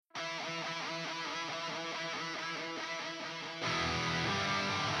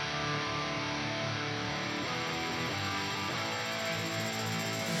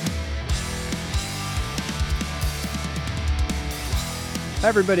Hi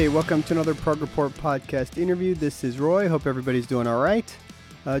everybody, welcome to another Prog Report podcast interview. This is Roy. Hope everybody's doing all right.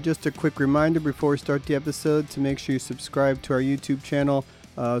 Just a quick reminder before we start the episode to make sure you subscribe to our YouTube channel,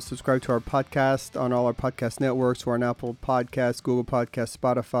 subscribe to our podcast on all our podcast networks. We're on Apple Podcasts, Google Podcasts,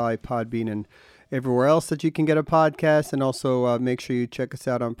 Spotify, Podbean, and everywhere else that you can get a podcast. And also make sure you check us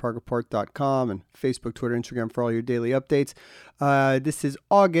out on progreport.com and Facebook, Twitter, Instagram for all your daily updates. This is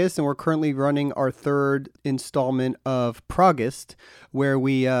August, and we're currently running our third installment of Progist, where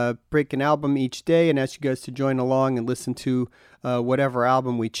we break an album each day and ask you guys to join along and listen to whatever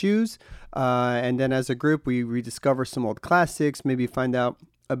album we choose. And then as a group, we rediscover some old classics, maybe find out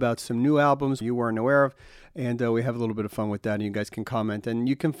about some new albums you weren't aware of, and we have a little bit of fun with that, and you guys can comment. And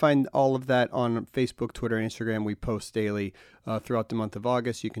you can find all of that on Facebook, Twitter, and Instagram. We post daily throughout the month of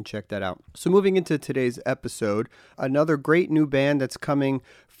August. You can check that out. So moving into today's episode, another great new band that's coming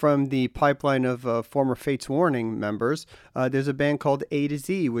from the pipeline of former Fates Warning members. There's a band called A to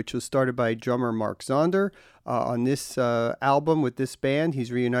Z, which was started by drummer Mark Zonder. On this album with this band,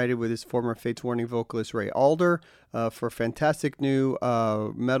 he's reunited with his former Fates Warning vocalist Ray Alder for a fantastic new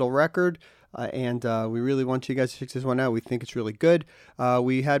metal record. And we really want you guys to check this one out. We think it's really good.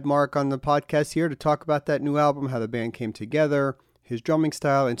 We had Mark on the podcast here to talk about that new album, how the band came together, his drumming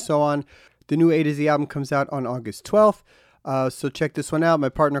style, and so on. The new A to Z album comes out on August 12th. So check this one out. My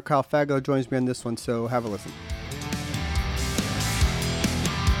partner Kyle Faglo joins me on this one, so have a listen.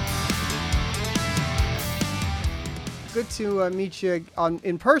 Good to meet you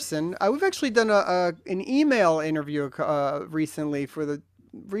in person. We've actually done an email interview recently for the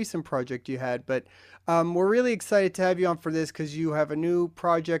recent project you had, but we're really excited to have you on for this because you have a new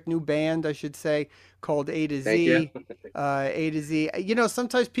project, new band, I should say, called A to Z. A to Z. You know,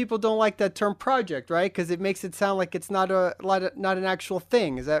 sometimes people don't like that term project, right? Because it makes it sound like it's not an actual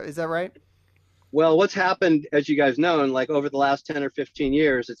thing. Is that right? Well, what's happened, as you guys know, and like over the last 10 or 15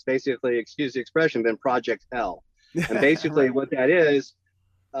 years, it's basically, excuse the expression, been Project Hell. And basically right. What that is,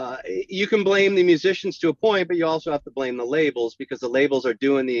 you can blame the musicians to a point, but you also have to blame the labels because the labels are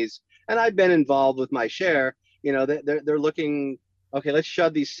doing these. And I've been involved with my share. You know, they're looking, okay, let's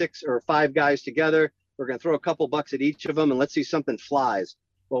shove these 6 or 5 guys together. We're going to throw a couple bucks at each of them and let's see something flies.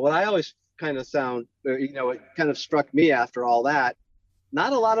 Well, what I always kind of it kind of struck me after all that,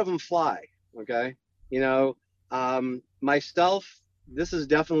 not a lot of them fly. Okay. You know, myself, this is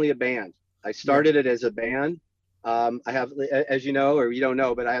definitely a band. I started it as a band. I have, as you know, or you don't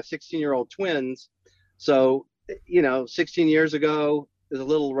know, but I have 16-year-old twins. So, you know, 16 years ago, it was a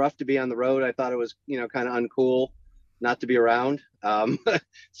little rough to be on the road. I thought it was, you know, kind of uncool not to be around.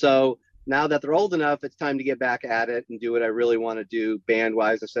 So now that they're old enough, it's time to get back at it and do what I really want to do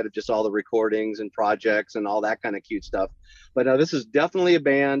band-wise instead of just all the recordings and projects and all that kind of cute stuff. But this is definitely a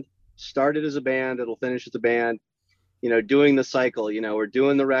band. Started as a band. It'll finish as a band. You know, doing the cycle. You know, we're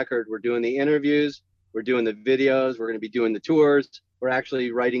doing the record. We're doing the interviews. We're doing the videos. We're going to be doing the tours. We're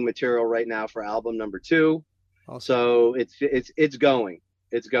actually writing material right now for album number 2. Awesome. So it's going.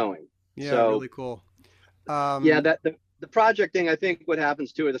 It's going. Yeah, so, really cool. Yeah, the project thing. I think what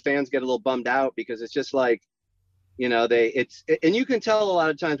happens too, are the fans get a little bummed out because it's just like, you know, and you can tell a lot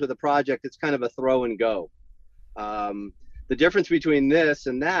of times with a project, it's kind of a throw and go. The difference between this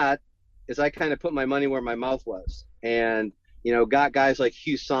and that is I kind of put my money where my mouth was, and you know, got guys like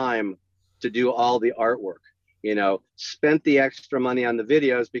Hugh Syme to do all the artwork, you know, spent the extra money on the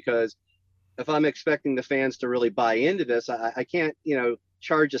videos because if I'm expecting the fans to really buy into this, I can't, you know,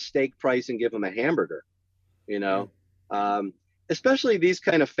 charge a steak price and give them a hamburger, you know, especially these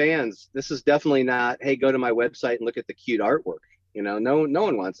kind of fans. This is definitely not, hey, go to my website and look at the cute artwork. You know, no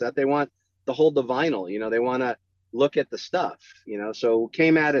one wants that. They want to hold the vinyl, you know, they want to look at the stuff, you know, so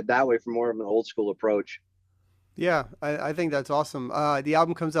came at it that way from more of an old school approach. Yeah, I think that's awesome. The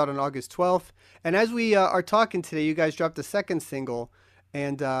album comes out on August 12th. And as we are talking today, you guys dropped the second single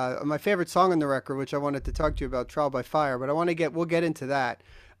and my favorite song on the record, which I wanted to talk to you about, Trial by Fire, but we'll get into that.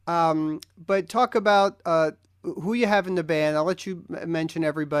 But talk about who you have in the band. I'll let you mention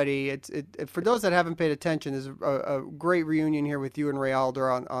everybody. For those that haven't paid attention, there's a great reunion here with you and Ray Alder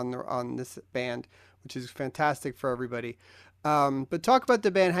on this band, which is fantastic for everybody. But talk about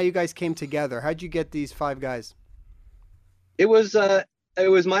the band, how you guys came together. How'd you get these 5 guys? It was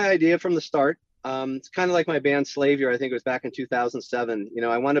my idea from the start. It's kind of like my band Slavior. I think it was back in 2007. You know,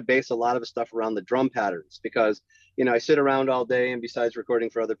 I want to base a lot of the stuff around the drum patterns because, you know, I sit around all day and besides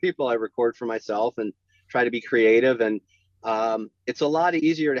recording for other people, I record for myself and try to be creative. And it's a lot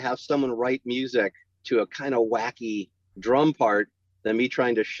easier to have someone write music to a kind of wacky drum part than me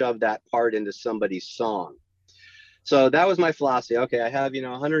trying to shove that part into somebody's song. So that was my philosophy. Okay, I have,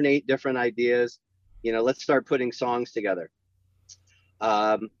 108 different ideas. Let's start putting songs together.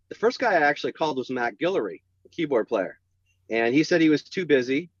 The first guy I actually called was Matt Guillory, the keyboard player, and he said he was too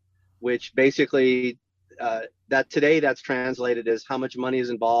busy, which basically that today that's translated as how much money is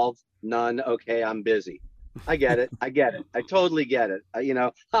involved? None. Okay, I'm busy. I get it. I get it. I totally get it.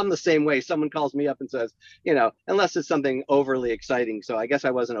 I'm the same way. Someone calls me up and says, unless it's something overly exciting. So I guess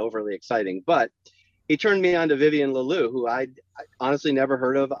I wasn't overly exciting, but he turned me on to Vivian Leloup, who I honestly never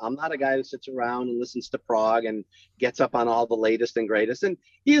heard of. I'm not a guy who sits around and listens to prog and gets up on all the latest and greatest. And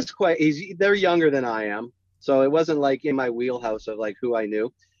they're younger than I am. So it wasn't like in my wheelhouse of like who I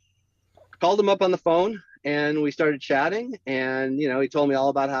knew. Called him up on the phone and we started chatting. And, he told me all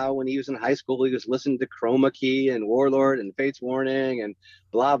about how when he was in high school, he was listening to Chroma Key and Warlord and Fate's Warning and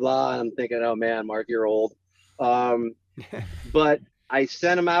blah, blah. And I'm thinking, oh man, Mark, you're old. But I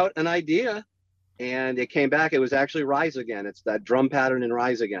sent him out an idea. And it came back. It was actually Rise Again. It's that drum pattern in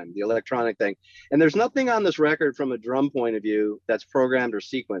Rise Again, the electronic thing. And there's nothing on this record from a drum point of view that's programmed or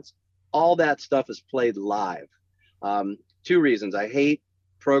sequenced. All that stuff is played live. 2 reasons. I hate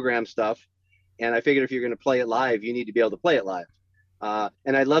program stuff. And I figured if you're going to play it live, you need to be able to play it live.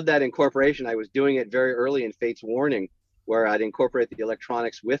 And I love that incorporation. I was doing it very early in Fate's Warning, where I'd incorporate the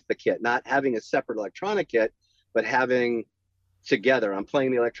electronics with the kit, not having a separate electronic kit, but having together. I'm playing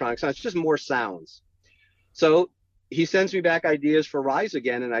the electronic sounds, just more sounds. So he sends me back ideas for Rise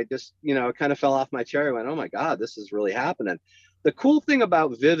Again, and I just, kind of fell off my chair. I went, oh my God, this is really happening. The cool thing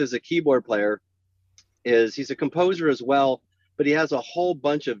about Viv as a keyboard player is he's a composer as well, but he has a whole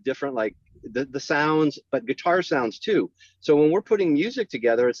bunch of different, like the sounds, but guitar sounds too. So when we're putting music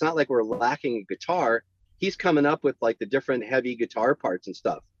together, it's not like we're lacking a guitar. He's coming up with like the different heavy guitar parts and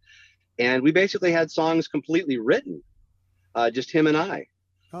stuff. And we basically had songs completely written. Just him and I.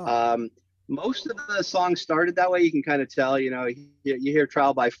 Oh. Most of the songs started that way. You can kind of tell, you hear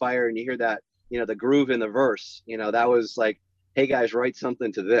Trial by Fire and you hear that, the groove in the verse, that was like, hey guys, write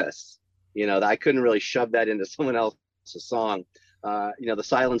something to this, that I couldn't really shove that into someone else's song. The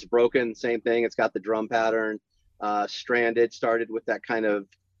Silence Broken, same thing. It's got the drum pattern. Stranded started with that kind of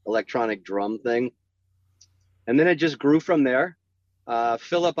electronic drum thing. And then it just grew from there.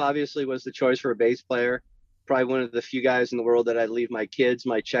 Philip obviously was the choice for a bass player. Probably one of the few guys in the world that I'd leave my kids,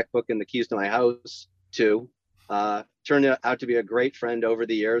 my checkbook, and the keys to my house to. Turned out to be a great friend over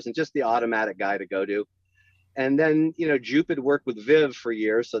the years and just the automatic guy to go to. And then, Jupe had worked with Viv for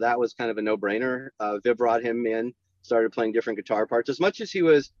years, so that was kind of a no-brainer. Viv brought him in, started playing different guitar parts. As much as he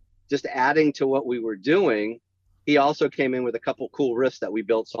was just adding to what we were doing, he also came in with a couple cool riffs that we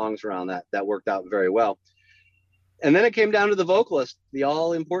built songs around that worked out very well. And then it came down to the vocalist, the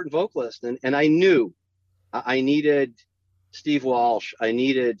all-important vocalist. And I knew I needed Steve Walsh. I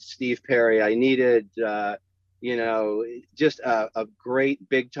needed Steve Perry. I needed, just a great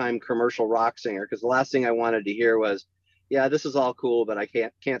big time commercial rock singer. Because the last thing I wanted to hear was, yeah, this is all cool, but I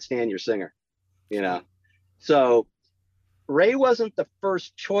can't stand your singer, So Ray wasn't the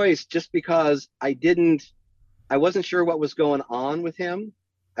first choice just because I wasn't sure what was going on with him.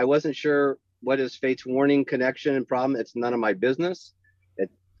 I wasn't sure what his Fate's Warning connection and problem. It's none of my business.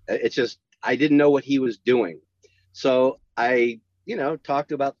 It's just, I didn't know what he was doing. So I, talked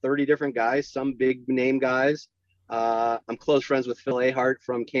to about 30 different guys, some big name guys. I'm close friends with Phil Ahart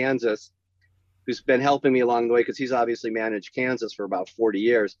from Kansas, who's been helping me along the way because he's obviously managed Kansas for about 40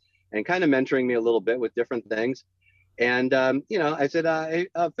 years and kind of mentoring me a little bit with different things. And, I said, hey,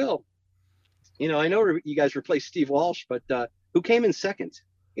 Phil, I know you guys replaced Steve Walsh, but who came in second?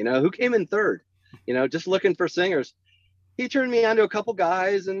 Who came in third? Just looking for singers. He turned me on to a couple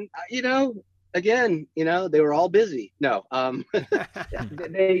guys and, again, they were all busy. No,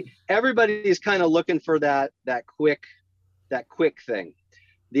 everybody's kind of looking for that quick thing.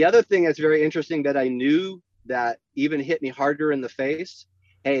 The other thing that's very interesting that I knew that even hit me harder in the face,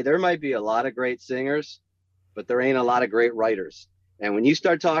 hey, there might be a lot of great singers, but there ain't a lot of great writers. And when you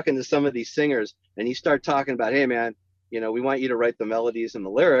start talking to some of these singers and you start talking about, hey man, we want you to write the melodies and the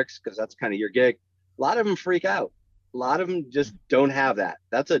lyrics because that's kind of your gig. A lot of them freak out. A lot of them just don't have that.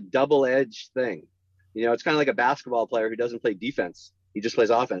 That's a double-edged thing. It's kind of like a basketball player who doesn't play defense. He just plays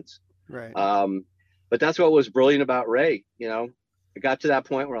offense. Right. But that's what was brilliant about Ray. It got to that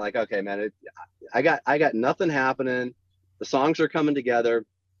point where like, okay, man, I got nothing happening. The songs are coming together.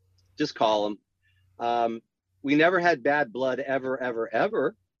 Just call them. We never had bad blood ever, ever,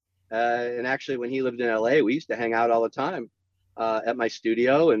 ever. And actually, when he lived in LA, we used to hang out all the time at my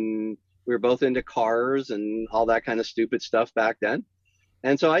studio, and we were both into cars and all that kind of stupid stuff back then.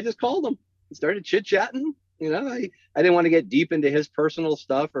 And so I just called him and started chit-chatting. I didn't want to get deep into his personal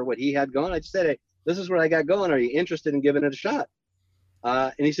stuff or what he had going. I just said, hey, this is what I got going. Are you interested in giving it a shot?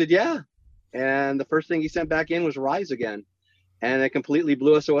 And he said, yeah. And the first thing he sent back in was Rise Again. and it completely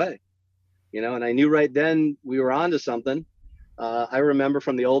blew us away. And I knew right then we were onto something. I remember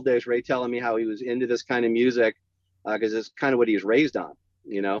from the old days, Ray telling me how he was into this kind of music because it's kind of what he was raised on,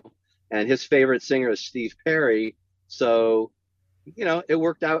 and his favorite singer is Steve Perry. So, it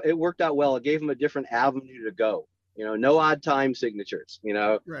worked out. It worked out well. It gave him a different avenue to go. No odd time signatures.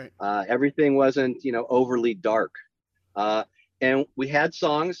 Right. Everything wasn't overly dark. And we had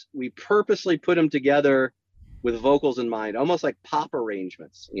songs. We purposely put them together with vocals in mind, almost like pop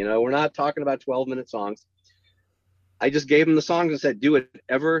arrangements. We're not talking about 12-minute songs. I just gave him the songs and said, do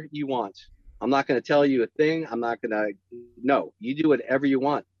whatever you want. I'm not going to tell you a thing. I'm not going to, no, you do whatever you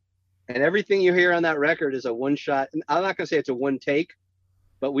want. And everything you hear on that record is a one shot. I'm not going to say it's a one take,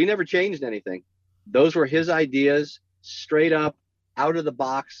 but we never changed anything. Those were his ideas, straight up, out of the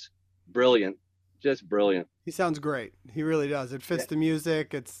box. Brilliant. Just brilliant. He sounds great. He really does. It fits the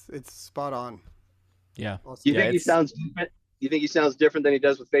music. It's spot on. Yeah. Awesome. You think he sounds different? You think he sounds different than he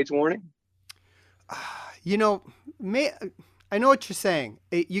does with Fates Warning? I know what you're saying.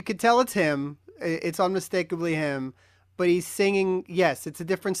 You could tell it's him. It's unmistakably him, but he's singing. Yes, it's a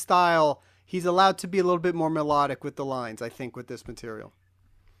different style. He's allowed to be a little bit more melodic with the lines, I think, with this material.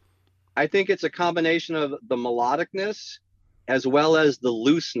 I think it's a combination of the melodicness as well as the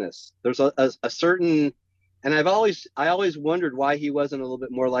looseness. There's a certain, and I always wondered why he wasn't a little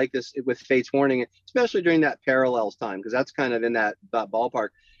bit more like this with Fates Warning, especially during that Parallels time, because that's kind of in that ballpark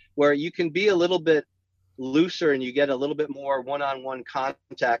where you can be a little bit looser and you get a little bit more one-on-one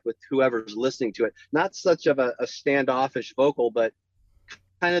contact with whoever's listening to it. Not such of a standoffish vocal, but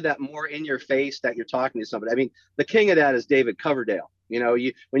kind of that more in your face that you're talking to somebody. I mean, the king of that is David Coverdale.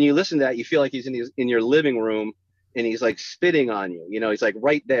 When you listen to that, you feel like he's in your living room and he's like spitting on you. He's like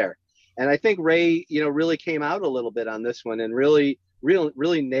right there. And I think Ray, really came out a little bit on this one and really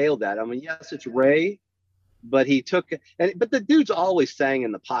nailed that. I mean, yes, it's Ray, but but the dude's always sang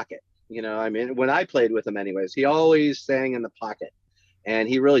in the pocket. I mean, when I played with him anyways, he always sang in the pocket, and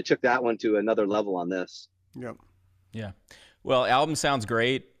he really took that one to another level on this. Yep. Yeah. Well, album sounds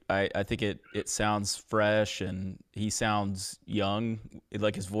great. I think it sounds fresh, and he sounds young.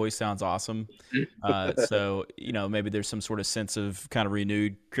 Like his voice sounds awesome. So, maybe there's some sort of sense of kind of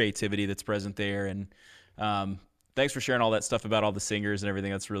renewed creativity that's present there. And thanks for sharing all that stuff about all the singers and everything.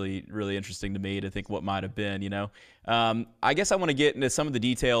 That's really, really interesting to me to think what might have been, I guess I want to get into some of the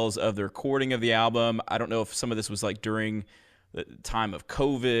details of the recording of the album. I don't know if some of this was like during the time of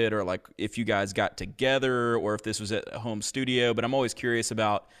COVID or like if you guys got together or if this was at a home studio, but I'm always curious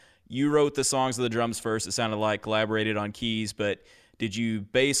about, you wrote the songs of the drums first. It sounded like collaborated on keys, but did you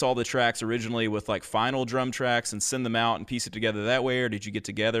base all the tracks originally with like final drum tracks and send them out and piece it together that way? Or did you get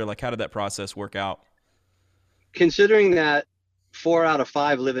together? Like, how did that process work out? Considering that 4 out of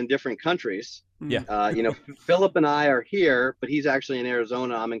 5 live in different countries. Yeah. Philip and I are here, but he's actually in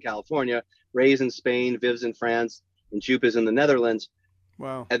Arizona. I'm in California. Ray's in Spain, Viv's in France, and Jupe is in the Netherlands.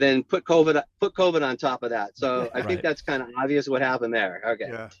 Wow. And then put COVID on top of that. So I think that's kind of obvious what happened there. Okay.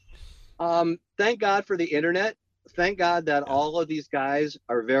 Yeah. Thank God for the internet. Thank God that all of these guys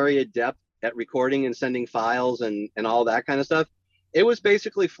are very adept at recording and sending files and all that kind of stuff. It was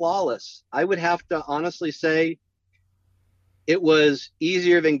basically flawless. I would have to honestly say it was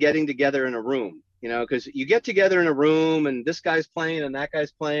easier than getting together in a room, because you get together in a room and this guy's playing and that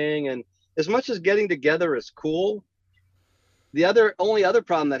guy's playing. And as much as getting together is cool, the only other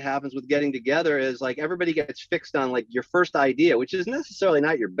problem that happens with getting together is like everybody gets fixed on like your first idea, which is necessarily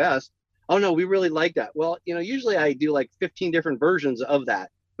not your best. Oh no, we really like that. Well, usually I do like 15 different versions of that,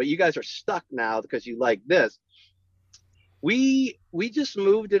 but you guys are stuck now because you like this. We just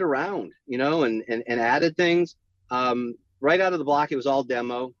moved it around, and added things. Right out of the block, it was all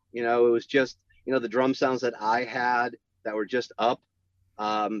demo. It was just, the drum sounds that I had that were just up.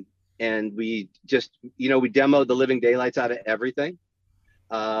 And we just, we demoed the living daylights out of everything.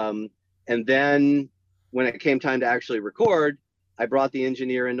 And then when it came time to actually record, I brought the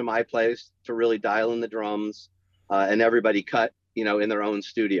engineer into my place to really dial in the drums, and everybody cut, in their own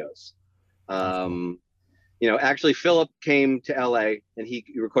studios. Actually Philip came to LA and he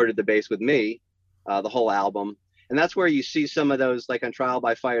recorded the bass with me, the whole album. And that's where you see some of those, like on Trial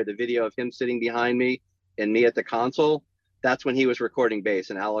by Fire, the video of him sitting behind me and me at the console. That's when he was recording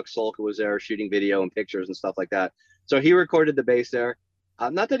bass, and Alex Solka was there shooting video and pictures and stuff like that. So he recorded the bass there.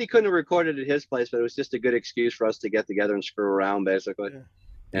 Not that he couldn't have recorded at his place, but it was just a good excuse for us to get together and screw around, basically.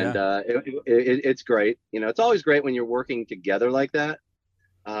 Yeah. And it's great. It's always great when you're working together like that,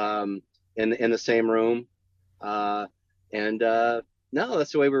 in the same room. No,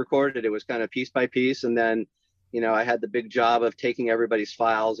 that's the way we recorded it. It was kind of piece by piece, and then I had the big job of taking everybody's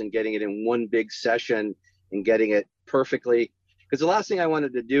files and getting it in one big session and getting it perfectly. because the last thing I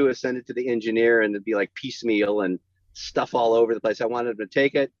wanted to do is send it to the engineer and it'd be like piecemeal and stuff all over the place. I wanted to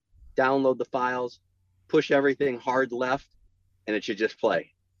take it, download the files, push everything hard left, and it should just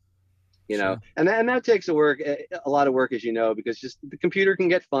play. Sure. And that takes a lot of work, as you know, because just the computer can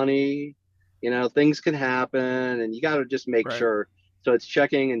get funny, things can happen, and you got to just make sure. So it's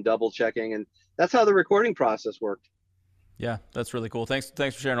checking and double checking, and that's how the recording process worked. Yeah, that's really cool. Thanks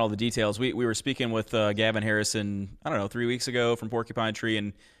for sharing all the details. We were speaking with Gavin Harrison, I don't know, 3 weeks ago from Porcupine Tree,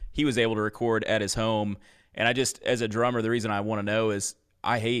 and he was able to record at his home. And I just, as a drummer, the reason I want to know is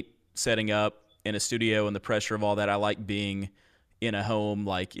I hate setting up in a studio and the pressure of all that. I like being in a home,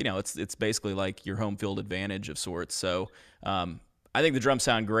 like, it's basically like your home field advantage of sorts. So I think the drums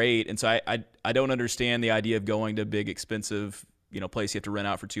sound great, and so I don't understand the idea of going to a big, expensive, place you have to rent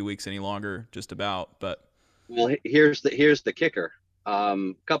out for 2 weeks any longer, just about. But well, here's the kicker.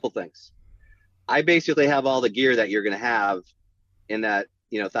 Couple things. I basically have all the gear that you're going to have in that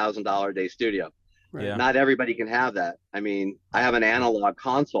 $1,000 a day studio. Right. Yeah. Not everybody can have that. I mean, I have an analog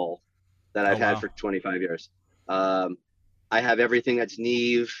console that I've had wow. for 25 years. I have everything that's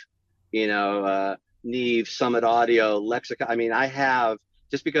Neve, Neve, Summit Audio, Lexicon. I mean, I have,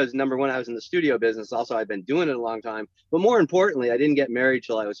 just because number one, I was in the studio business. Also, I've been doing it a long time. But more importantly, I didn't get married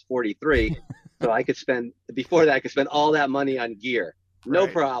till I was 43. So I could spend all that money on gear. No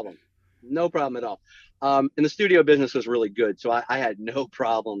problem. No problem at all. And the studio business was really good. So I had no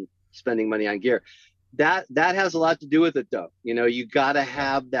problem spending money on gear. That has a lot to do with it, though. You got to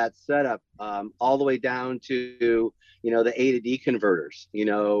have that setup all the way down to, the A to D converters. You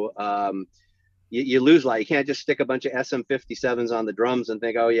lose a lot. You can't just stick a bunch of SM57s on the drums and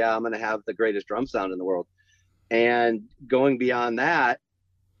think, oh yeah, I'm going to have the greatest drum sound in the world. And going beyond that,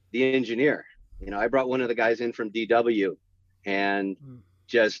 the engineer, I brought one of the guys in from DW and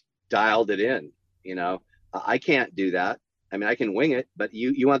just dialed it in. I can't do that. I mean, I can wing it, but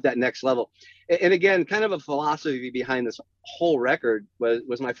you want that next level. And again, kind of a philosophy behind this whole record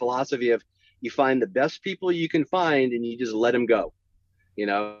was my philosophy of, you find the best people you can find and you just let them go.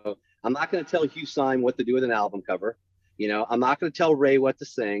 I'm not going to tell Hugh Syme what to do with an album cover. I'm not going to tell Ray what to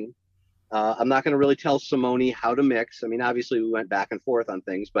sing. I'm not going to really tell Simone how to mix. I mean, obviously we went back and forth on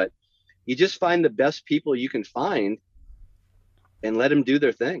things, but you just find the best people you can find and let them do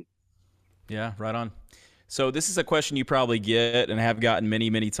their thing. Yeah, right on. So this is a question you probably get and have gotten many,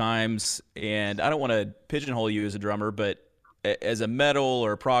 many times, and I don't want to pigeonhole you as a drummer, but as a metal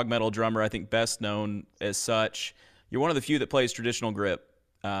or prog metal drummer, I think best known as such, you're one of the few that plays traditional grip.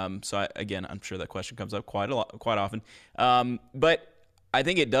 So I'm sure that question comes up quite often. But I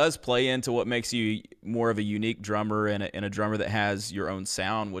think it does play into what makes you more of a unique drummer and a drummer that has your own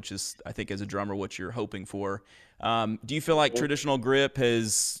sound, which is, I think, as a drummer, what you're hoping for. Do you feel like traditional grip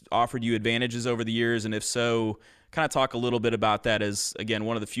has offered you advantages over the years? And if so, kind of talk a little bit about that as, again,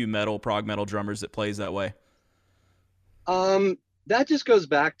 one of the few prog metal drummers that plays that way. That just goes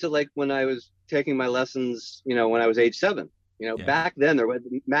back to like when I was taking my lessons, when I was age 7. Back then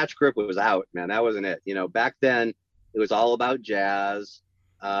match grip was out, man. That wasn't it. Back then it was all about jazz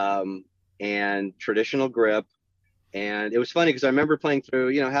and traditional grip. And it was funny because I remember playing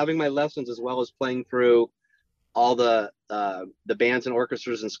through, having my lessons as well as playing through all the bands and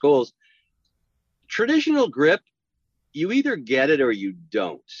orchestras and schools. Traditional grip, you either get it or you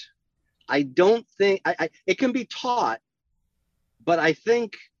don't. I don't think it can be taught, but I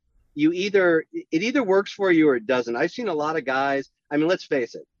think it either works for you or it doesn't. I've seen a lot of guys. I mean, let's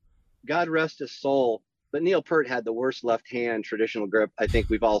face it, God rest his soul, but Neil Peart had the worst left hand traditional grip I think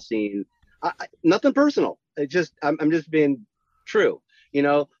we've all seen. Nothing personal. I'm just being true.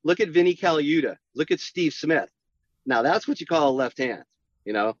 Look at Vinnie Colaiuta. Look at Steve Smith. Now that's what you call a left hand.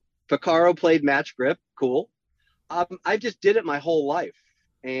 Picaro played match grip. Cool. I just did it my whole life,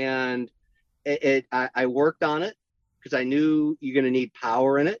 and I worked on it because I knew you're going to need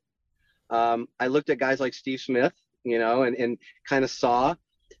power in it. I looked at guys like Steve Smith, and kind of saw.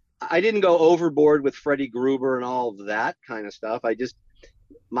 I didn't go overboard with Freddie Gruber and all of that kind of stuff.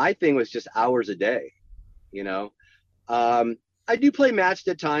 My thing was just hours a day, I do play matched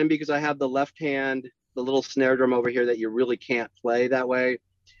at time because I have the left hand, the little snare drum over here that you really can't play that way.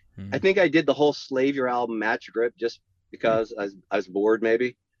 I think I did the whole Slave Your album match grip just because I was bored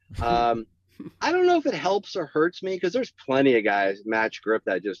maybe. I don't know if it helps or hurts me because there's plenty of guys match grip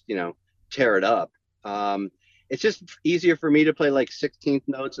that just, tear it up. It's just easier for me to play like 16th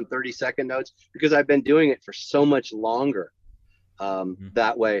notes and 32nd notes because I've been doing it for so much longer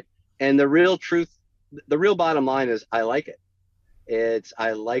that way. And the real bottom line is I like it.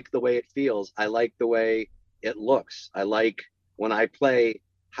 I like the way it feels. I like the way it looks. I like when I play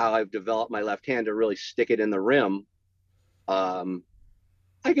how I've developed my left hand to really stick it in the rim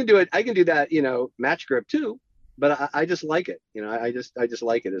I can do it. I can do that, match grip too, but I just like it. I just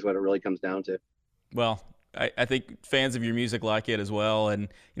like it is what it really comes down to. Well, I think fans of your music like it as well, and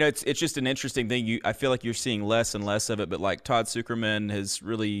it's just an interesting thing. I feel like you're seeing less and less of it, but like Todd Sucherman has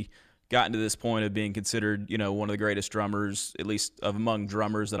really gotten to this point of being considered, one of the greatest drummers, at least of among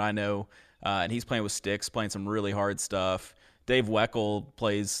drummers that I know, and he's playing with sticks, playing some really hard stuff. Dave Weckl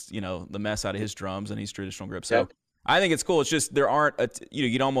plays, the mess out of his drums, and he's traditional grip. So Yep. I think it's cool. It's just there aren't,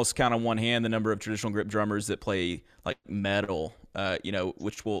 you'd almost count on one hand the number of traditional grip drummers that play like metal,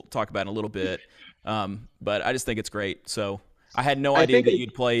 which we'll talk about in a little bit. But I just think it's great. So I had no I idea think that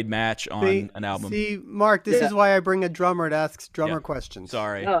you'd played Match on an album. See, Mark, this is why I bring a drummer to ask drummer questions.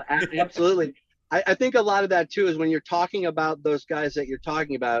 Sorry. No, absolutely. I think a lot of that too is when you're talking about those guys that you're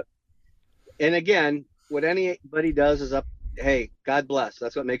talking about. And again, what anybody does is hey, God bless.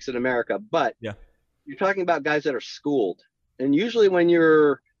 That's what makes it America. But Yeah. you're talking about guys that are schooled. And usually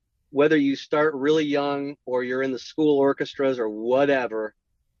whether you start really young or you're in the school orchestras or whatever,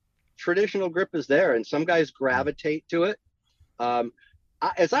 traditional grip is there. And some guys gravitate to it.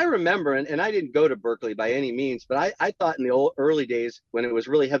 As I remember, and I didn't go to Berkeley by any means, but I thought in the early days when it was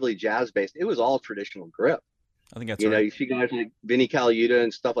really heavily jazz based, it was all traditional grip. I think that's right. You see guys like Vinnie Colaiuta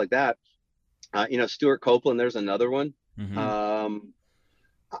and stuff like that. Stuart Copeland, there's another one. Mm-hmm.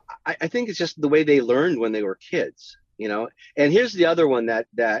 I think it's just the way they learned when they were kids, And here's the other one that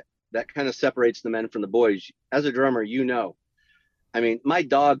kind of separates the men from the boys. As a drummer, I mean, my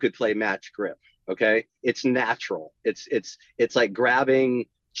dog could play match grip. Okay, it's natural. It's like grabbing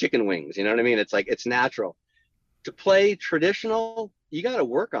chicken wings. You know what I mean? It's like it's natural. To play traditional, you got to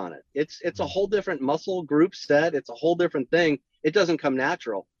work on it. It's a whole different muscle group set. It's a whole different thing. It doesn't come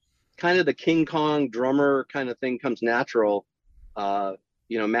natural. Kind of the King Kong drummer kind of thing comes natural.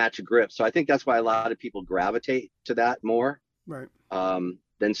 Match grip. So I think that's why a lot of people gravitate to that more, right?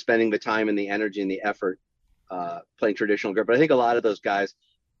 Than spending the time and the energy and the effort playing traditional grip. But I think a lot of those guys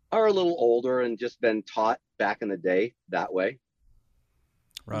are a little older and just been taught back in the day that way.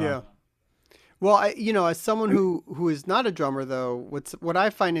 Right. Yeah. Well, as someone who is not a drummer though, what I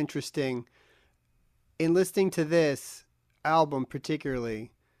find interesting in listening to this album,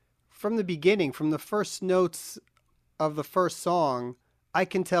 particularly from the beginning, from the first notes of the first song, I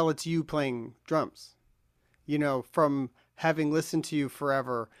can tell it's you playing drums, from having listened to you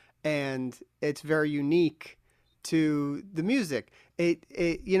forever, and it's very unique to the music. It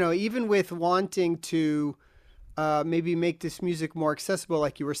even with wanting to maybe make this music more accessible,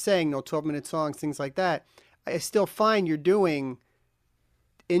 like you were saying, 12-minute songs, things like that, I still find you're doing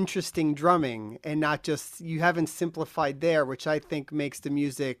interesting drumming and not just, you haven't simplified there, which I think makes the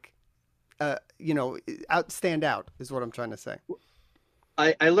music, stand out is what I'm trying to say.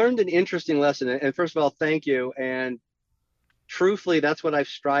 I learned an interesting lesson, and first of all, thank you. And truthfully, that's what I've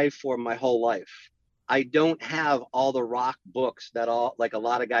strived for my whole life. I don't have all the rock books like a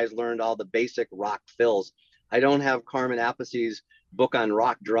lot of guys learned all the basic rock fills. I don't have Carmen Appice's book on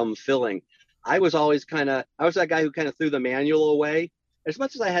rock drum filling. I was that guy who kind of threw the manual away. As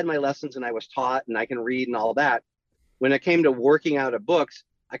much as I had my lessons and I was taught and I can read and all that, when it came to working out of books,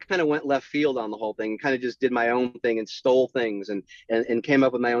 I kind of went left field on the whole thing and kind of just did my own thing and stole things and came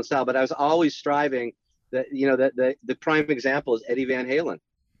up with my own style. But I was always striving that, the prime example is Eddie Van Halen.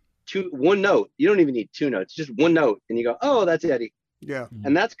 One note. You don't even need two notes, just one note. And you go, oh, that's Eddie. Yeah.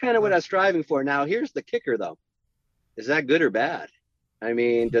 And that's kind of what I was striving for. Now, here's the kicker, though. Is that good or bad? I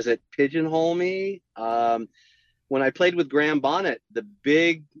mean, does it pigeonhole me? When I played with Graham Bonnet, the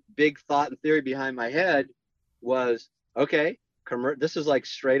big thought and theory behind my head was, okay, this is like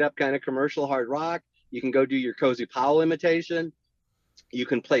straight up kind of commercial hard rock. You can go do your Cozy Powell imitation. You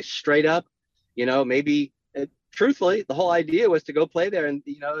can play straight up, maybe truthfully, the whole idea was to go play there and,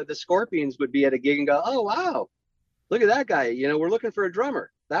 the Scorpions would be at a gig and go, oh, wow, look at that guy. We're looking for a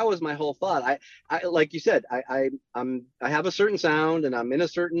drummer. That was my whole thought. I like you said, I have a certain sound and I'm in a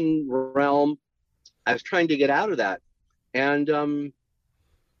certain realm. I was trying to get out of that. And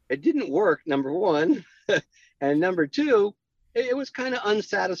it didn't work, number one. And number two, it was kind of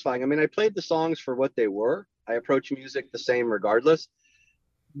unsatisfying. I mean, I played the songs for what they were. I approach music the same regardless.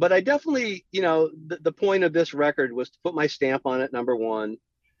 But I definitely, the point of this record was to put my stamp on it, number one.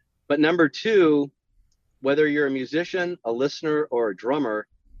 But number two, whether you're a musician, a listener, or a drummer,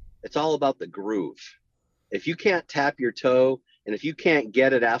 it's all about the groove. If you can't tap your toe and if you can't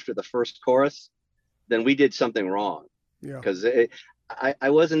get it after the first chorus, then we did something wrong. Yeah. Because I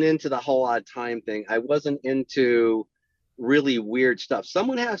wasn't into the whole odd time thing. I wasn't into really weird stuff.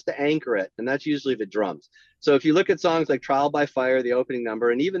 Someone has to anchor it, and that's usually the drums. So if you look at songs like Trial by Fire, the opening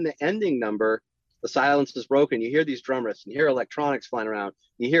number, and even the ending number, the silence is broken. You hear these drum riffs, you hear electronics flying around,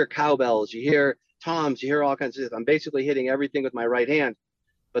 you hear cowbells, you hear toms, you hear all kinds of stuff. I'm basically hitting everything with my right hand,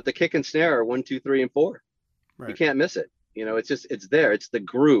 but the kick and snare are 1, 2, 3, and 4. Right. You can't miss it. It's there. It's the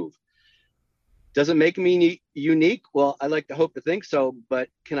groove. Does it make me unique? Well, I like to hope to think so, but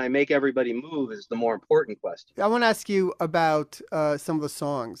can I make everybody move is the more important question. I want to ask you about some of the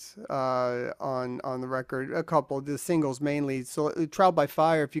songs on the record, a couple, the singles mainly. So Trial by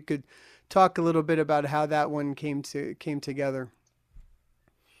Fire, if you could talk a little bit about how that one came together.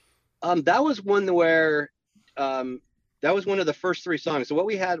 That was one where that was one of the first 3 songs. So what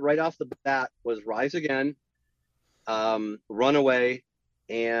we had right off the bat was Rise Again, Runaway,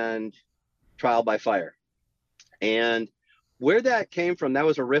 and Trial by Fire. And where that came from, that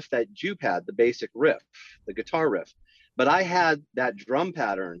was a riff that Jupe had, the basic riff, the guitar riff. But I had that drum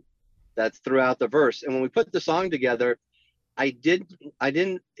pattern that's throughout the verse. And when we put the song together,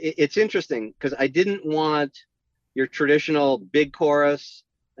 it's interesting because I didn't want your traditional big chorus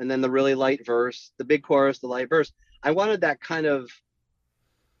and then the really light verse, the big chorus, the light verse. I wanted that kind of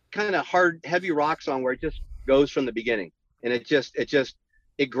hard, heavy rock song where it just goes from the beginning and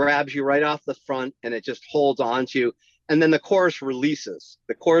it grabs you right off the front and it just holds on to you. And then the chorus releases.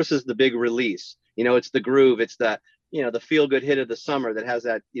 The chorus is the big release. It's the groove. It's the feel good hit of the summer that has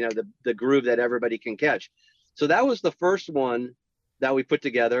that, the groove that everybody can catch. So that was the first one that we put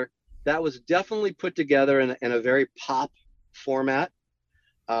together. That was definitely put together in a very pop format.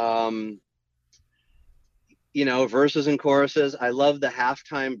 Verses and choruses. I love the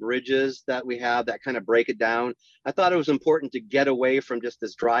halftime bridges that we have that kind of break it down. I thought it was important to get away from just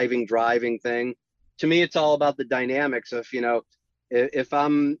this driving thing. To me, it's all about the dynamics of, if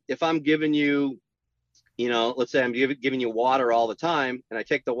I'm giving you, let's say I'm giving you water all the time and I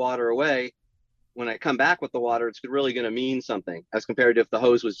take the water away, when I come back with the water, it's really going to mean something as compared to if the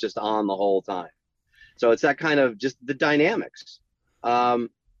hose was just on the whole time. So it's that kind of just the dynamics. And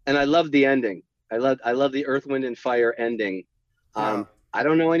I love the ending. I love the Earth, Wind, and Fire ending. I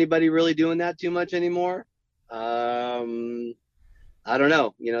don't know anybody really doing that too much anymore. I don't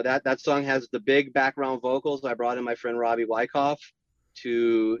know. That song has the big background vocals. I brought in my friend Robbie Wyckoff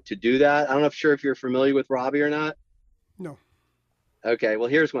to do that. I don't know if you're familiar with Robbie or not. No. Okay, well,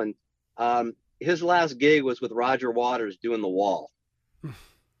 here's one. His last gig was with Roger Waters doing The Wall.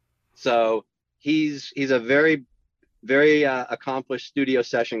 So he's a very, very accomplished studio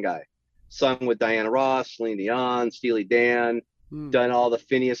session guy. Sung with Diana Ross, Celine Dion, Steely Dan, done all the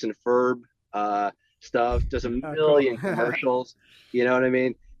Phineas and Ferb stuff, does a million commercials. You know what I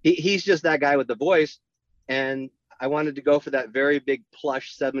mean? He's just that guy with the voice. And I wanted to go for that very big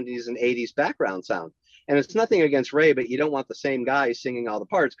plush 70s and 80s background sound. And it's nothing against Ray, but you don't want the same guy singing all the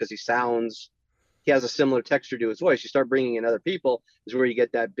parts because he has a similar texture to his voice. You start bringing in other people is where you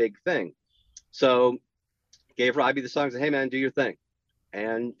get that big thing. So gave Robbie the songs, hey man, do your thing.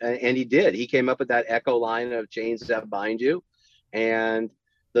 And he did. He came up with that echo line of Chains That Bind You. And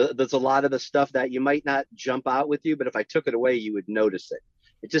there's a lot of the stuff that you might not jump out with you, but if I took it away, you would notice it.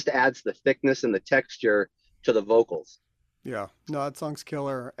 It just adds the thickness and the texture to the vocals. Yeah, no, that song's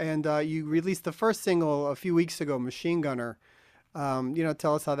killer. And you released the first single a few weeks ago, Machine Gunner.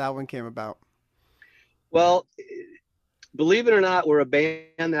 Tell us how that one came about. Well, believe it or not, we're a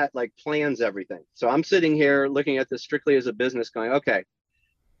band that plans everything. So I'm sitting here looking at this strictly as a business going, okay,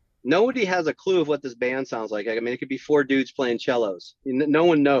 nobody has a clue of what this band sounds like. I mean, it could be 4 dudes playing cellos. No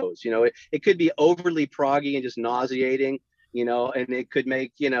one knows, it could be overly proggy and just nauseating, and it could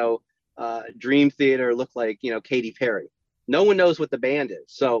make, Dream Theater look like, Katy Perry. No one knows what the band is.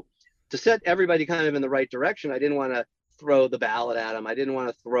 So to set everybody kind of in the right direction, I didn't want to throw the ballad at them. I didn't want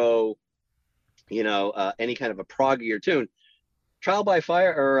to throw, any kind of a proggier tune. Trial by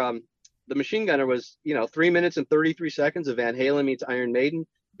Fire or the Machine Gunner was, 3 minutes and 33 seconds of Van Halen meets Iron Maiden,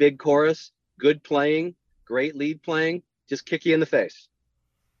 big chorus, good playing, great lead playing, just kick you in the face,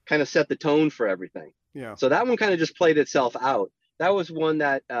 kind of set the tone for everything. Yeah. So that one kind of just played itself out. That was one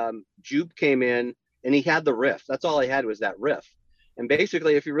that Jupe came in and he had the riff. That's all he had was that riff. And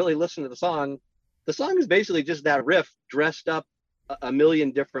basically, if you really listen to the song is basically just that riff dressed up a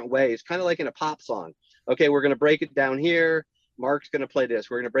million different ways, kind of like in a pop song. Okay, we're going to break it down here. Mark's going to play this.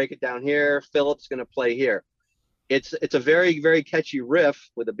 We're going to break it down here. Philip's going to play here. It's a very, very catchy riff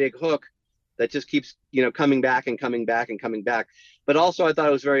with a big hook that just keeps, coming back and coming back and coming back. But also I thought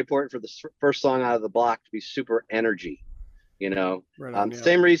it was very important for the first song out of the block to be super energy, Right on, yeah.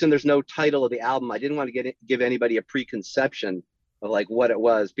 Same reason there's no title of the album. I didn't want to give anybody a preconception of what it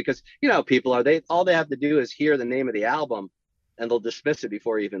was, because, people all they have to do is hear the name of the album and they'll dismiss it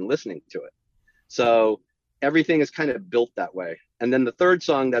before even listening to it. So everything is kind of built that way. And then the third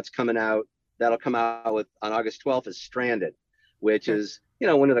song that's coming out that'll come out with on August 12th is Stranded, which is,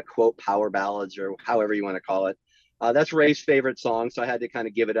 one of the quote power ballads or however you want to call it. That's Ray's favorite song, so I had to kind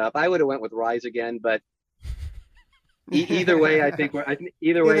of give it up. I would have went with Rise Again, but either way, I think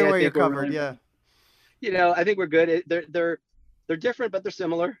either way I think you're we're covered. really, Yeah. I think we're good. They're different, but they're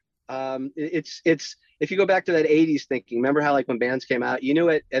similar. It's if you go back to that 80s thinking, remember how like when bands came out, you knew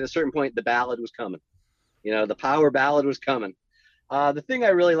it at a certain point the ballad was coming. The power ballad was coming. The thing I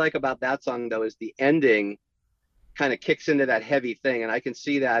really like about that song though is the ending kind of kicks into that heavy thing, and I can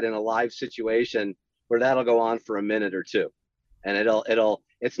see that in a live situation where that'll go on for a minute or two, and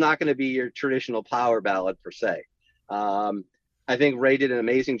it's not going to be your traditional power ballad per se. I think Ray did an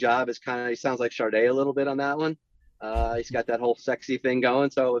amazing job. He sounds like Sade a little bit on that one. He's got that whole sexy thing going.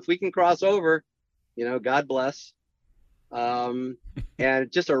 So if we can cross over, God bless. And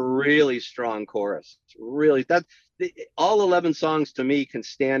just a really strong chorus. Really, all 11 songs to me can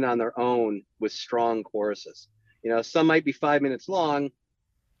stand on their own with strong choruses. Some might be 5 minutes long,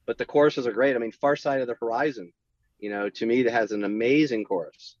 but the choruses are great. I mean, Far Side of the Horizon, to me, that has an amazing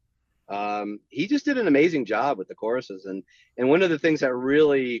chorus. He just did an amazing job with the choruses. And one of the things that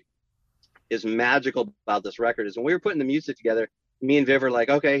really is magical about this record is when we were putting the music together, me and Viv were like,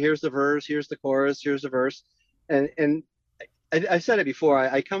 okay, here's the verse, here's the chorus, here's the verse. And I said it before,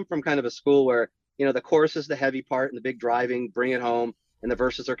 I come from kind of a school where, the chorus is the heavy part and the big driving, bring it home, and the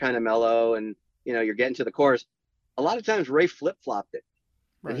verses are kind of mellow and, you're getting to the chorus. A lot of times Ray flip-flopped it.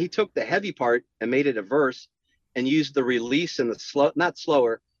 Right. And he took the heavy part and made it a verse and used the release and the slow, not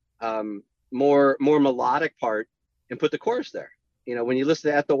slower, more melodic part and put the chorus there. When you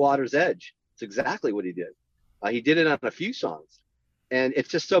listen to At the Water's Edge, it's exactly what he did. He did it on a few songs. And it's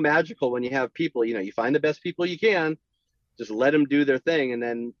just so magical when you have people, you find the best people you can, just let them do their thing. And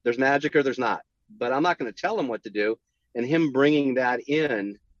then there's magic or there's not. But I'm not going to tell them what to do. And him bringing that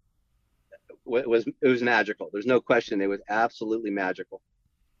in it was magical. There's no question. It was absolutely magical.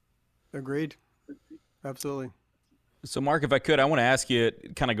 Agreed. Absolutely. So, Mark, if I could, I want to ask you,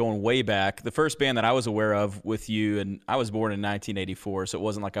 kind of going way back, the first band that I was aware of with you, and I was born in 1984, so it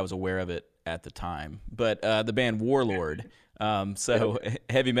wasn't like I was aware of it at the time, but the band Warlord.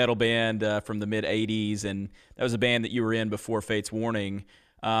 Heavy metal band from the mid-'80s, and that was a band that you were in before Fate's Warning.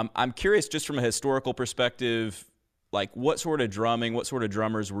 I'm curious, just from a historical perspective, like what sort of drumming, what sort of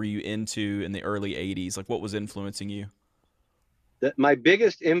drummers were you into in the early 80s? Like what was influencing you? My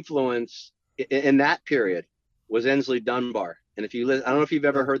biggest influence in that period was Ensley Dunbar. And if you I don't know if you've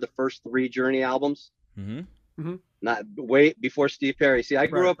ever heard the first 3 Journey albums. Mm-hmm. Mm-hmm. Not way before Steve Perry. See, I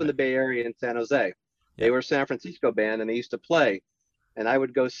grew up in the Bay Area in San Jose. They were a San Francisco band and they used to play. And I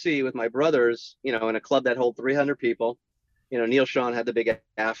would go see with my brothers, in a club that held 300 people. Neil Sean had the big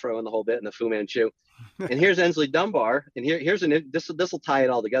afro and the whole bit and the Fu Manchu. And here's Ensley Dunbar. And this will tie it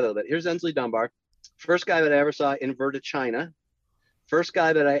all together. But here's Ensley Dunbar. First guy that I ever saw inverted China. First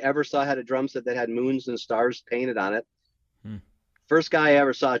guy that I ever saw had a drum set that had moons and stars painted on it. First guy I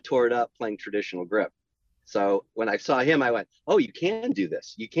ever saw tore it up playing traditional grip. So when I saw him, I went, oh, you can do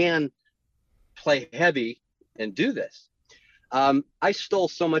this. You can play heavy and do this. I stole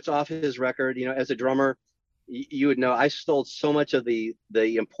so much off his record. As a drummer, you would know I stole so much of the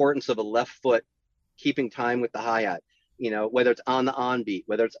importance of a left foot keeping time with the hi-hat, whether it's on the on beat,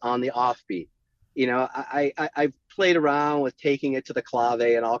 whether it's on the off beat. I've played around with taking it to the clave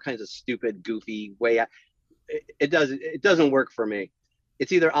and all kinds of stupid, goofy way. It doesn't work for me.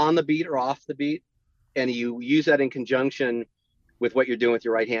 It's either on the beat or off the beat. And you use that in conjunction with what you're doing with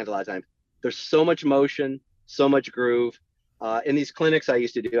your right hand a lot of times. There's so much motion, so much groove. In these clinics I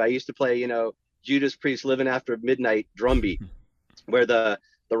used to do, I used to play, Judas Priest Living After Midnight drum beat, where the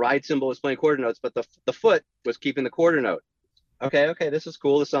ride cymbal was playing quarter notes, but the foot was keeping the quarter note. Okay, this is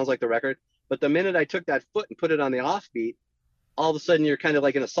cool. This sounds like the record. But the minute I took that foot and put it on the offbeat, all of a sudden you're kind of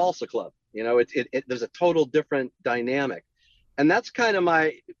like in a salsa club. There's a total different dynamic. And that's kind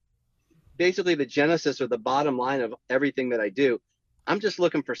of basically the genesis or the bottom line of everything that I do. I'm just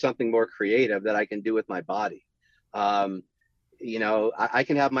looking for something more creative that I can do with my body. I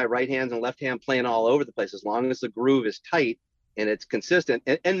can have my right hand and left hand playing all over the place as long as the groove is tight and it's consistent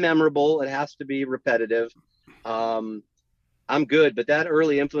and memorable. It has to be repetitive. I'm good, but that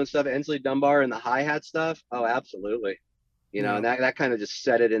early influence stuff, Ensley Dunbar and the hi-hat stuff, oh, absolutely. And that kind of just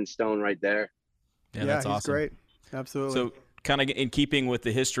set it in stone right there. Yeah, that's awesome. He's great. Absolutely. So kind of in keeping with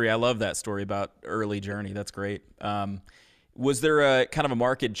the history, I love that story about early Journey. That's great. Was there a kind of a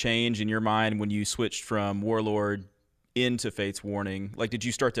marked change in your mind when you switched from Warlord into Fate's Warning? Like, did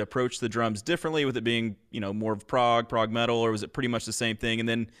you start to approach the drums differently with it being, more of prog metal, or was it pretty much the same thing? And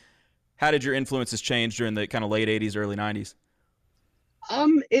then how did your influences change during the kind of late 80s, early 90s?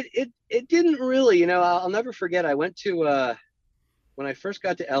 It didn't really, I'll never forget. I went to when I first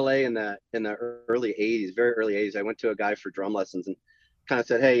got to LA in the early 80s, very early 80s. I went to a guy for drum lessons and kind of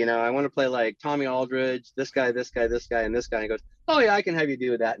said, hey, I want to play like Tommy Aldridge, this guy, this guy, this guy, and this guy. And he goes, oh yeah, I can have you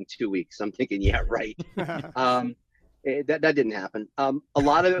do that in 2 weeks. I'm thinking, yeah, right. That didn't happen. A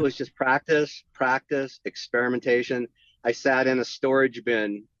lot of it was just practice, experimentation. I sat in a storage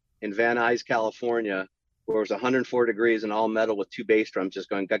bin in Van Nuys, California, where it was 104 degrees and all metal with two bass drums just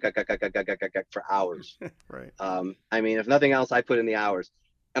going for hours. Right. I mean, if nothing else, I put in the hours.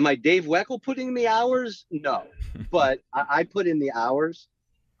 Am I Dave Weckl putting in the hours? No, but I put in the hours.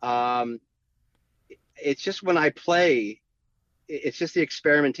 It's just when I play, it's just the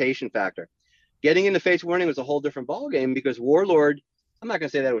experimentation factor. Getting into Fates Warning was a whole different ballgame because Warlord, I'm not going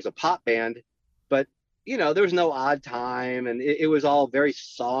to say that it was a pop band, but there was no odd time, and it was all very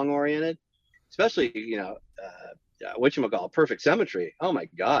song oriented, especially whatchamacallit, Perfect Symmetry. Oh my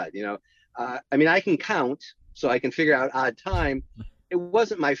God, I mean, I can count, so I can figure out odd time. It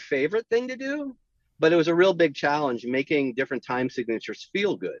wasn't my favorite thing to do, but it was a real big challenge making different time signatures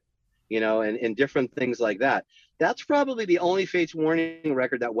feel good, and different things like that. That's probably the only Fates Warning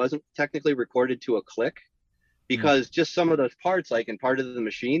record that wasn't technically recorded to a click, because just some of those parts, like in Part of the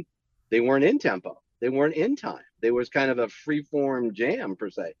Machine, they weren't in tempo. They weren't in time. They was kind of a free form jam per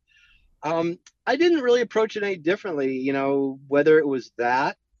se. I didn't really approach it any differently, whether it was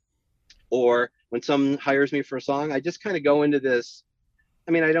that or when someone hires me for a song, I just kind of go into this.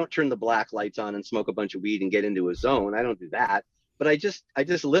 I mean, I don't turn the black lights on and smoke a bunch of weed and get into a zone. I don't do that, but I just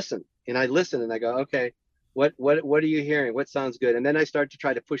listen, and I listen and I go, okay, what are you hearing? What sounds good? And then I start to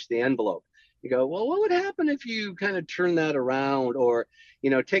try to push the envelope. You go, well, what would happen if you kind of turn that around, or,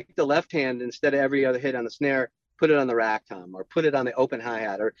 take the left hand instead of every other hit on the snare, put it on the rack tom, or put it on the open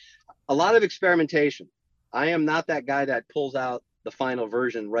hi-hat, or a lot of experimentation. I am not that guy that pulls out the final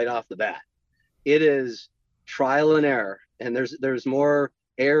version right off the bat. It is trial and error, and there's more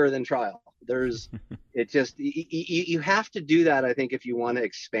error than trial. You have to do that, I think, if you want to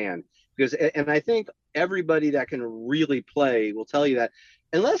expand, and I think everybody that can really play will tell you that,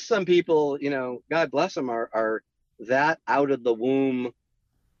 unless some people, God bless them, are that out of the womb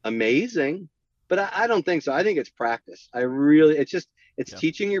amazing, but I don't think so. I think it's practice. It's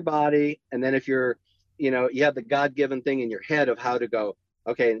teaching your body, and then if you're, you have the God-given thing in your head of how to go,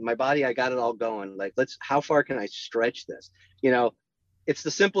 okay, my body, I got it all going. Like, how far can I stretch this? It's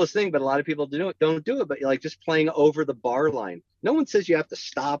the simplest thing, but a lot of people don't do it. But like just playing over the bar line. No one says you have to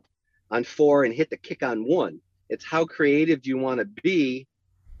stop on 4 and hit the kick on 1. It's how creative do you want to be,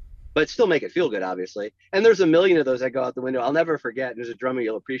 but still make it feel good, obviously. And there's a million of those that go out the window. I'll never forget. And as a drummer,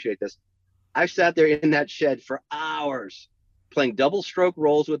 you'll appreciate this. I sat there in that shed for hours playing double stroke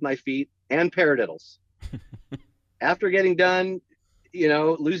rolls with my feet and paradiddles. After getting done,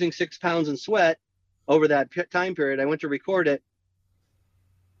 losing 6 pounds in sweat over that time period, I went to record it.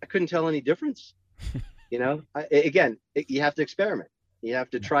 I couldn't tell any difference. You have to experiment. You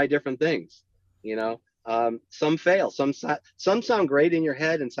have to try different things. Some fail. Some sound great in your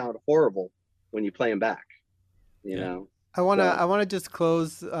head and sound horrible when you play them back. I want to just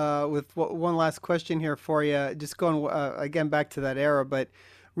close with one last question here for you. Just going again back to that era, but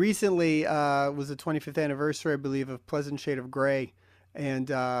recently was the 25th anniversary, I believe, of Pleasant Shade of Grey,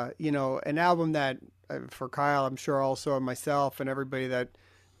 and an album that for Kyle, I'm sure also, and myself and everybody that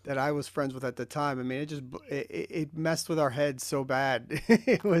I was friends with at the time. I mean, it messed with our heads so bad.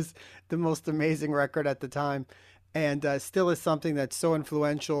 It was the most amazing record at the time, and still is something that's so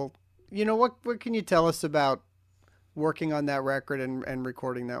influential. What can you tell us about working on that record and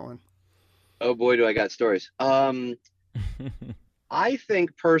recording that one? Oh boy, do I got stories. I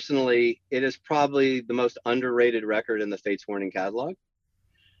think personally, it is probably the most underrated record in the Fates Warning catalog.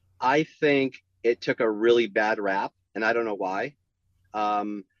 I think it took a really bad rap, and I don't know why.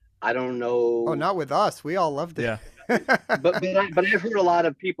 I don't know. Oh, not with us. We all loved it. Yeah. but I've heard a lot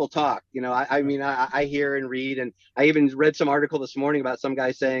of people talk. I hear and read, and I even read some article this morning about some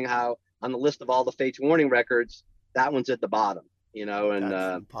guy saying how on the list of all the Fates Warning records, that one's at the bottom. And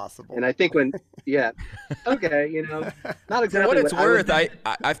that's impossible. And I think not exactly. For what it's worth,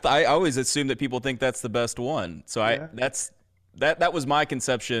 I always assume that people think that's the best one. So that was my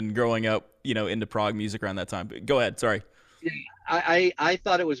conception growing up, into prog music around that time. But go ahead. Sorry. Yeah, I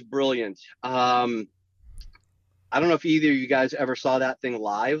thought it was brilliant. I don't know if either of you guys ever saw that thing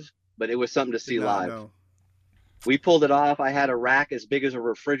live, but it was something to see live. No. We pulled it off. I had a rack as big as a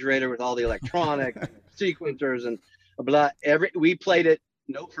refrigerator with all the electronic sequencers and blah. We played it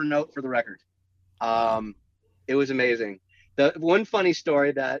note for note for the record. It was amazing. The one funny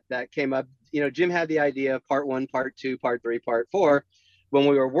story that came up, Jim had the idea of part 1, part 2, part 3, part 4. when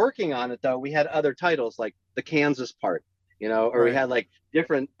we were working on it, though, we had other titles like the Kansas part, or we Right. had like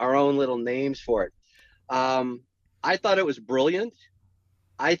our own little names for it. I thought it was brilliant.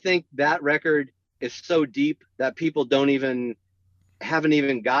 I think that record is so deep that people haven't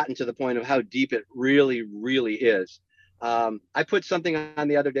even gotten to the point of how deep it really, really is. I put something on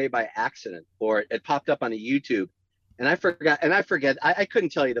the other day by accident, or it popped up on a YouTube, and I forget. I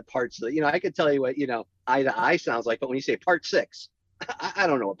couldn't tell you the parts that, I could tell you what, eye to eye sounds like, but when you say part six, I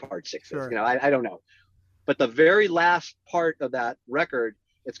don't know what part six is. Sure. I don't know. But the very last part of that record,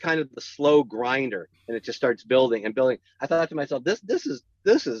 it's kind of the slow grinder, and it just starts building and building. I thought to myself, this is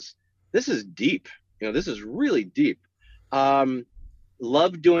deep. This is really deep.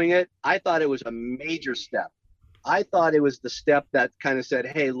 Love doing it. I thought it was a major step. I thought it was the step that kind of said,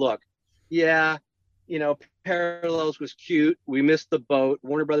 hey, look, yeah, Parallels was cute. We missed the boat.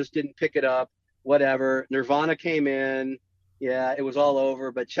 Warner Brothers didn't pick it up, whatever. Nirvana came in. Yeah, it was all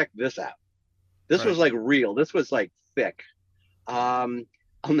over, but check this out. This was like real. This was like thick. I'll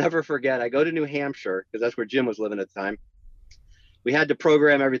never forget. I go to New Hampshire because that's where Jim was living at the time. We had to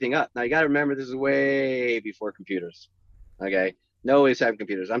program everything up. Now you got to remember, this is way before computers. Okay. Nobody's having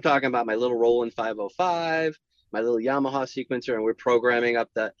computers. I'm talking about my little Roland 505, my little Yamaha sequencer, and we're programming up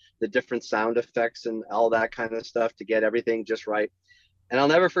the different sound effects and all that kind of stuff to get everything just right. And I'll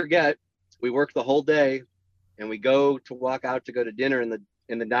never forget, we worked the whole day, and we go to walk out to go to dinner in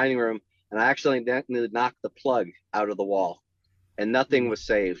the dining room, and I actually knocked the plug out of the wall, and nothing was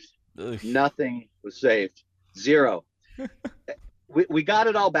saved. Ugh. Nothing was saved. Zero. we got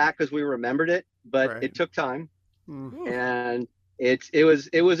it all back because we remembered it, but it took time. And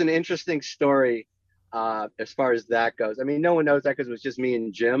it was an interesting story as far as that goes. I mean, no one knows that because it was just me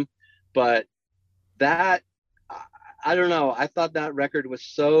and Jim, but that, I don't know. I thought that record was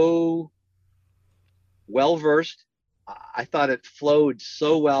so well versed. I thought it flowed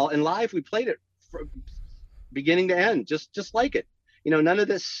so well, and live we played it from beginning to end, just like it. None of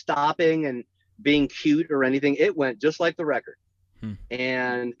this stopping and being cute or anything. It went just like the record.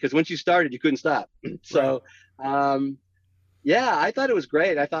 And because once you started, you couldn't stop. So, yeah, I thought it was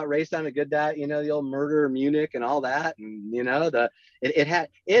great. I thought Ray sounded good. That, the old Murder Munich and all that, and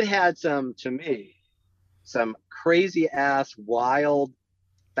it had some, to me, some crazy ass, wild,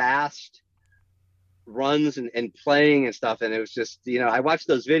 fast runs and playing and stuff. And it was just, I watched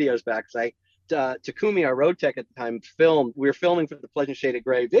those videos back because Takumi, our road tech at the time, we were filming for the Pleasant Shade of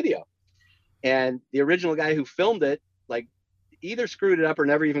Grey video, and the original guy who filmed it, like, either screwed it up or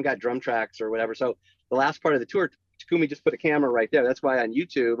never even got drum tracks or whatever. So the last part of the tour, Takumi just put a camera right there. That's why on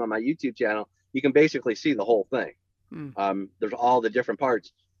my YouTube channel, you can basically see the whole thing. There's all the different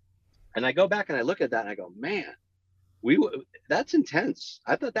parts. And I go back and I look at that and I go, man, that's intense.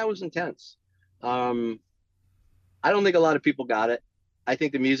 I thought that was intense. I don't think a lot of people got it. I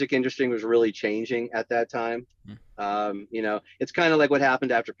think the music industry was really changing at that time. It's kind of like what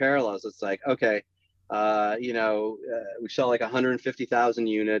happened after Parallels. It's like, okay, we sell like 150,000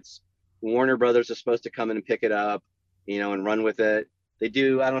 units. Warner Brothers is supposed to come in and pick it up, and run with it. They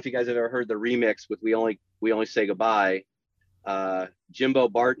do. I don't know if you guys have ever heard the remix with We Only Say Goodbye. Jimbo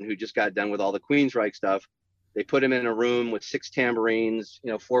Barton, who just got done with all the Queensryche stuff, they put him in a room with 6 tambourines,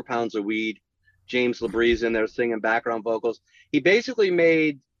 4 pounds of weed. James LaBrie's in there singing background vocals. He basically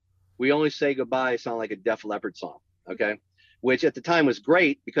made We Only Say Goodbye sound like a Def Leppard song. Okay. Which at the time was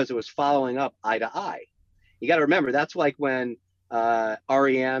great because it was following up Eye to Eye. You got to remember, that's like when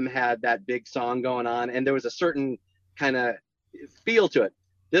REM had that big song going on, and there was a certain kind of feel to it.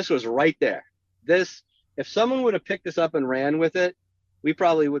 This was right there. If someone would have picked this up and ran with it, we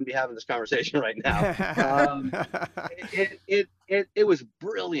probably wouldn't be having this conversation right now. It was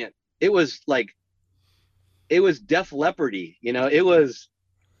brilliant. It was like, it was Def Leppard-y, it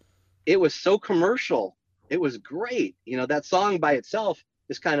was so commercial. It was great. That song by itself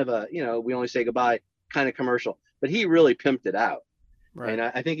is kind of a, We Only Say Goodbye kind of commercial, but he really pimped it out. Right. And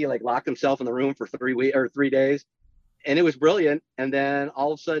I think he like locked himself in the room for 3 days, and it was brilliant. And then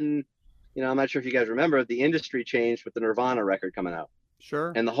all of a sudden, I'm not sure if you guys remember, the industry changed with the Nirvana record coming out.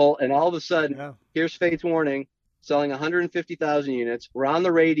 Sure. And all of a sudden, Here's Fate's Warning, selling 150,000 units. We're on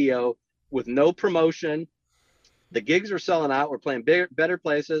the radio with no promotion. The gigs are selling out. We're playing better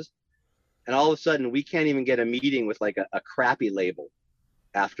places. And all of a sudden, we can't even get a meeting with like a crappy label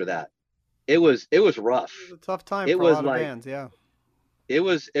after that. It was rough. It was a tough time for a lot of bands, yeah. It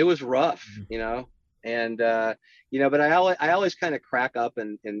was rough, and but I always kind of crack up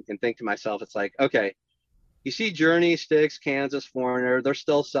and think to myself, it's like, okay, you see Journey, Styx, Kansas, Foreigner, they're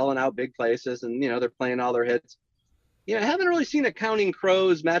still selling out big places, and they're playing all their hits. I haven't really seen a Counting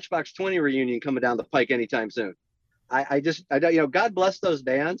Crows Matchbox 20 reunion coming down the pike anytime soon. God bless those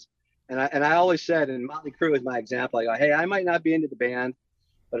bands. And I always said, and Motley Crue is my example. I go, hey, I might not be into the band,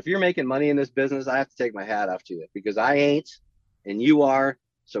 but if you're making money in this business, I have to take my hat off to you, because I ain't, and you are.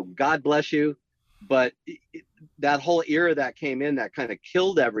 So God bless you. But that whole era that came in that kind of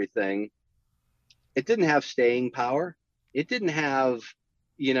killed everything, it didn't have staying power. It didn't have,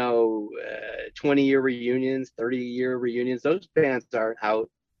 20-year reunions, 30-year reunions. Those bands aren't out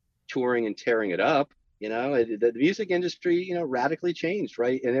touring and tearing it up. The music industry, radically changed,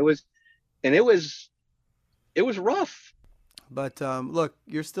 right? And it was rough. But look,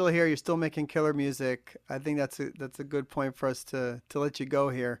 you're still here. You're still making killer music. I think that's a good point for us to let you go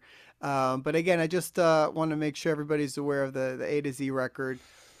here. But again, I just want to make sure everybody's aware of the A to Z record.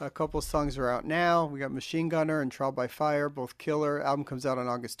 A couple songs are out now. We got Machine Gunner and Trial by Fire, both killer. Album comes out on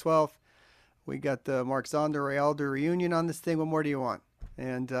August 12th. We got the Mark Zonder, Ray Alder reunion on this thing. What more do you want?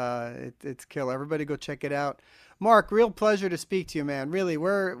 And it's killer. Everybody go check it out. Mark, real pleasure to speak to you, man. Really,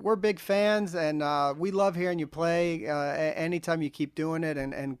 we're big fans, and we love hearing you play anytime you keep doing it.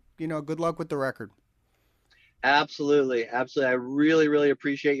 And good luck with the record. Absolutely. I really, really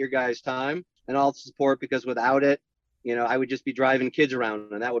appreciate your guys' time and all the support, because without it, I would just be driving kids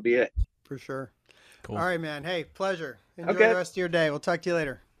around, and that would be it. For sure. Cool. All right, man. Hey, pleasure. Enjoy the rest of your day. We'll talk to you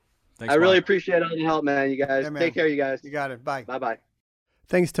later. Thanks, I really Mark. appreciate all the help, man. You guys, take care, you guys. You got it. Bye. Bye-bye.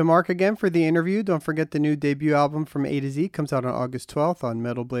 Thanks to Mark again for the interview. Don't forget the new debut album from A to Z comes out on August 12th on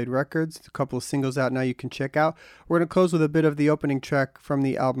Metal Blade Records. A couple of singles out now you can check out. We're going to close with a bit of the opening track from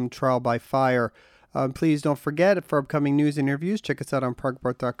the album Trial by Fire. Please don't forget, for upcoming news and interviews, check us out on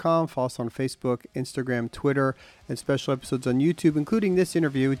progreport.com. Follow us on Facebook, Instagram, Twitter, and special episodes on YouTube, including this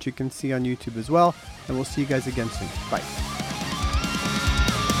interview, which you can see on YouTube as well. And we'll see you guys again soon. Bye.